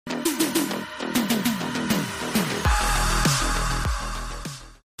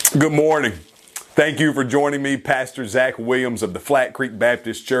Good morning. Thank you for joining me, Pastor Zach Williams of the Flat Creek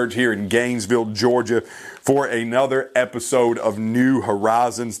Baptist Church here in Gainesville, Georgia, for another episode of New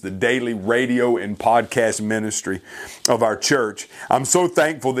Horizons, the daily radio and podcast ministry of our church. I'm so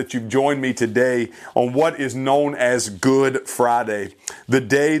thankful that you've joined me today on what is known as Good Friday, the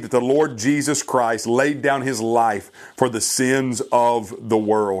day that the Lord Jesus Christ laid down his life for the sins of the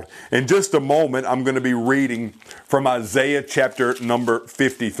world. In just a moment, I'm going to be reading from Isaiah chapter number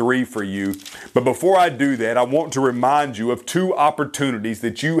 53 for you. But before I do that, I want to remind you of two opportunities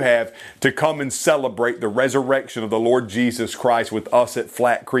that you have to come and celebrate the resurrection of the Lord Jesus Christ with us at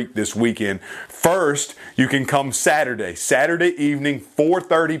Flat Creek this weekend. First, you can come Saturday evening,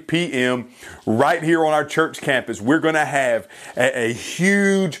 4:30 p.m., right here on our church campus. We're going to have a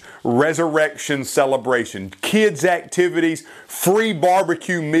huge resurrection celebration. Kids activities, free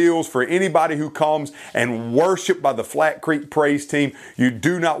barbecue meals for anybody who comes, and worship by the Flat Creek Praise Team. You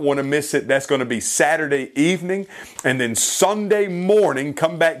do not want to miss it. That's going to be Saturday evening. And then Sunday morning,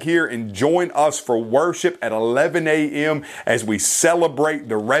 come back here and join us for worship at 11 a.m. as we celebrate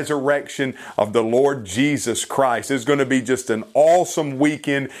the resurrection of the Lord Jesus Christ. It's going to be just an awesome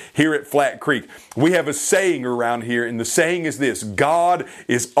weekend here at Flat Creek. We have a saying around here, and the saying is this: God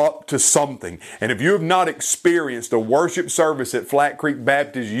is up to something. And if you have not experienced a worship service at Flat Creek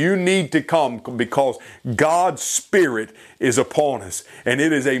Baptist, you need to come, because God's Spirit is upon us. And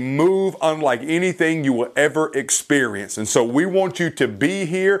it is a move unlike anything you will ever experience. And so we want you to be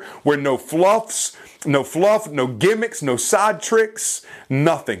here where no fluff, no gimmicks, no side tricks,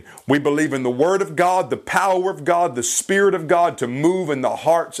 nothing. We believe in the Word of God, the power of God, the Spirit of God to move in the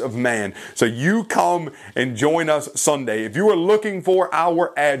hearts of man. So you come and join us Sunday. If you are looking for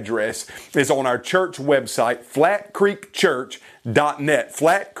our address, it's on our church website, flatcreekchurch.net,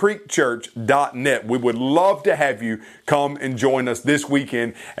 flatcreekchurch.net. We would love to have you come and join us this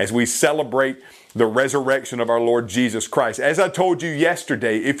weekend as we celebrate the resurrection of our Lord Jesus Christ. As I told you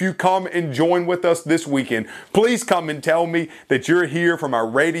yesterday, if you come and join with us this weekend, please come and tell me that you're here from our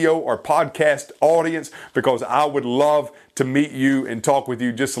radio or podcast audience, because I would love to meet you and talk with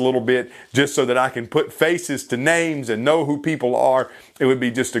you just a little bit, just so that I can put faces to names and know who people are. It would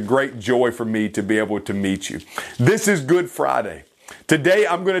be just a great joy for me to be able to meet you. This is Good Friday. Today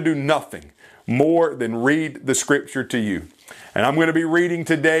I'm going to do nothing more than read the scripture to you. And I'm going to be reading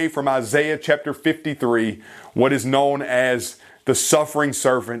today from Isaiah chapter 53, what is known as the suffering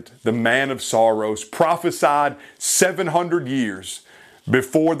servant, the man of sorrows, prophesied 700 years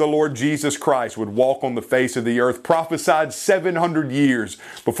before the Lord Jesus Christ would walk on the face of the earth, prophesied 700 years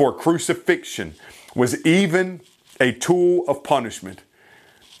before crucifixion was even a tool of punishment.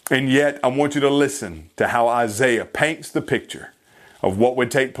 And yet I want you to listen to how Isaiah paints the picture of what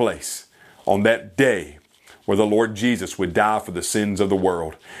would take place on that day where the Lord Jesus would die for the sins of the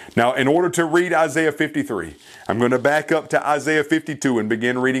world. Now, in order to read Isaiah 53, I'm going to back up to Isaiah 52 and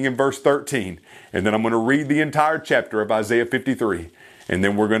begin reading in verse 13. And then I'm going to read the entire chapter of Isaiah 53. And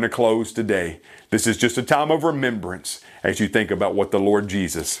then we're going to close today. This is just a time of remembrance as you think about what the Lord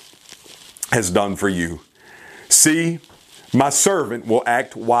Jesus has done for you. See, my servant will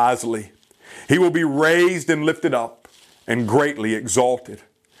act wisely. He will be raised and lifted up and greatly exalted.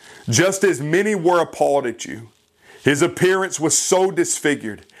 Just as many were appalled at you, his appearance was so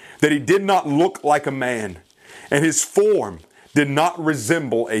disfigured that he did not look like a man, and his form did not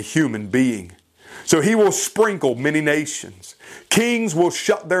resemble a human being. So he will sprinkle many nations. Kings will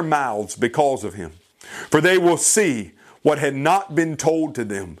shut their mouths because of him, for they will see what had not been told to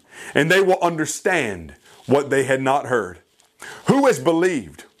them, and they will understand what they had not heard. Who has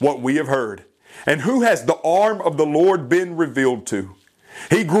believed what we have heard? And who has the arm of the Lord been revealed to?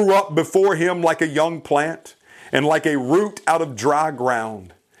 He grew up before him like a young plant and like a root out of dry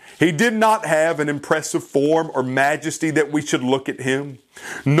ground. He did not have an impressive form or majesty that we should look at him,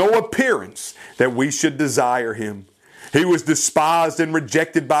 no appearance that we should desire him. He was despised and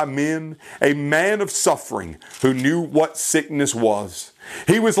rejected by men, a man of suffering who knew what sickness was.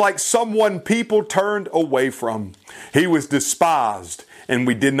 He was like someone people turned away from. He was despised, and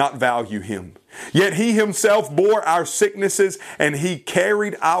we did not value him. Yet he himself bore our sicknesses and he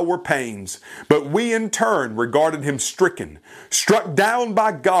carried our pains. But we in turn regarded him stricken, struck down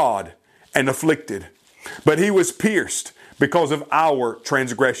by God, and afflicted. But he was pierced because of our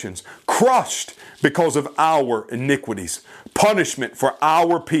transgressions, crushed because of our iniquities. Punishment for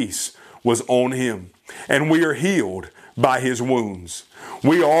our peace was on him, and we are healed by his wounds.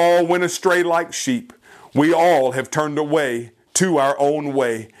 We all went astray like sheep. We all have turned away to our own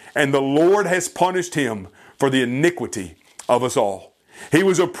way, and the Lord has punished him for the iniquity of us all. He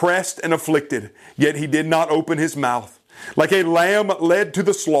was oppressed and afflicted, yet he did not open his mouth. Like a lamb led to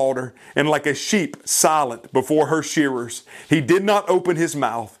the slaughter, and like a sheep silent before her shearers, he did not open his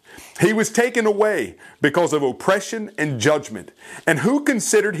mouth. He was taken away because of oppression and judgment. And who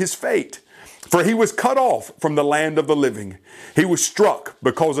considered his fate? For he was cut off from the land of the living. He was struck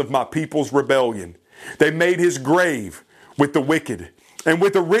because of my people's rebellion. They made his grave with the wicked and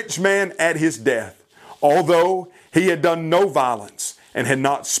with the rich man at his death, although he had done no violence and had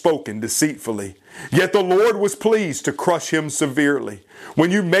not spoken deceitfully. Yet the Lord was pleased to crush him severely.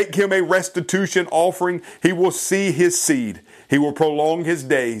 When you make him a restitution offering, he will see his seed. He will prolong his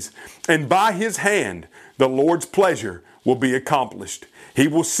days, and by his hand the Lord's pleasure will be accomplished. He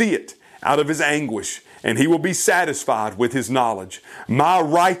will see it out of his anguish, and he will be satisfied with his knowledge. My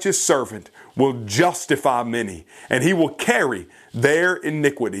righteous servant will justify many, and he will carry their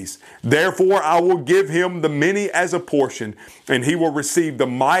iniquities. Therefore I will give him the many as a portion, and he will receive the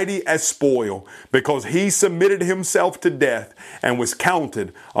mighty as spoil, because he submitted himself to death and was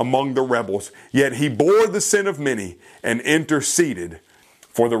counted among the rebels. Yet he bore the sin of many and interceded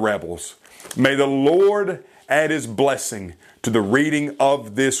for the rebels. May the Lord add his blessing to the reading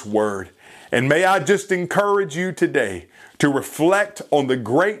of this word. And may I just encourage you today to reflect on the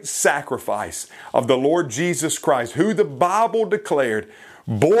great sacrifice of the Lord Jesus Christ, who the Bible declared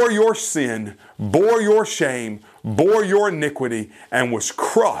bore your sin, bore your shame, bore your iniquity, and was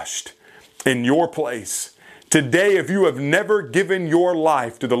crushed in your place. Today, if you have never given your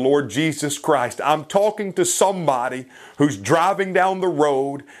life to the Lord Jesus Christ, I'm talking to somebody who's driving down the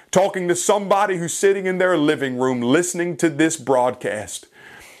road, talking to somebody who's sitting in their living room listening to this broadcast.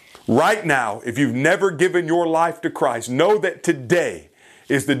 Right now, if you've never given your life to Christ, know that today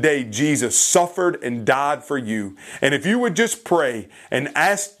is the day Jesus suffered and died for you. And if you would just pray and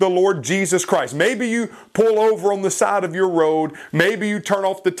ask the Lord Jesus Christ, maybe you pull over on the side of your road, maybe you turn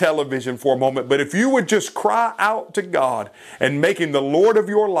off the television for a moment, but if you would just cry out to God and make him the Lord of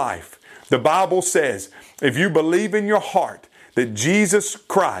your life, the Bible says, if you believe in your heart that Jesus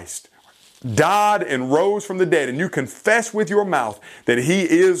Christ died and rose from the dead, and you confess with your mouth that he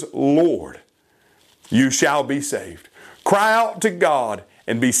is Lord, you shall be saved. Cry out to God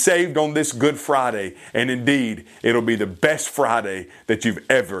and be saved on this Good Friday. And indeed, it'll be the best Friday that you've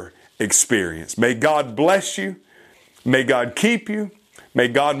ever experienced. May God bless you. May God keep you. May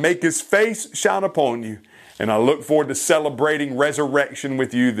God make his face shine upon you. And I look forward to celebrating resurrection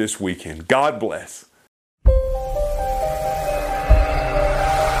with you this weekend. God bless.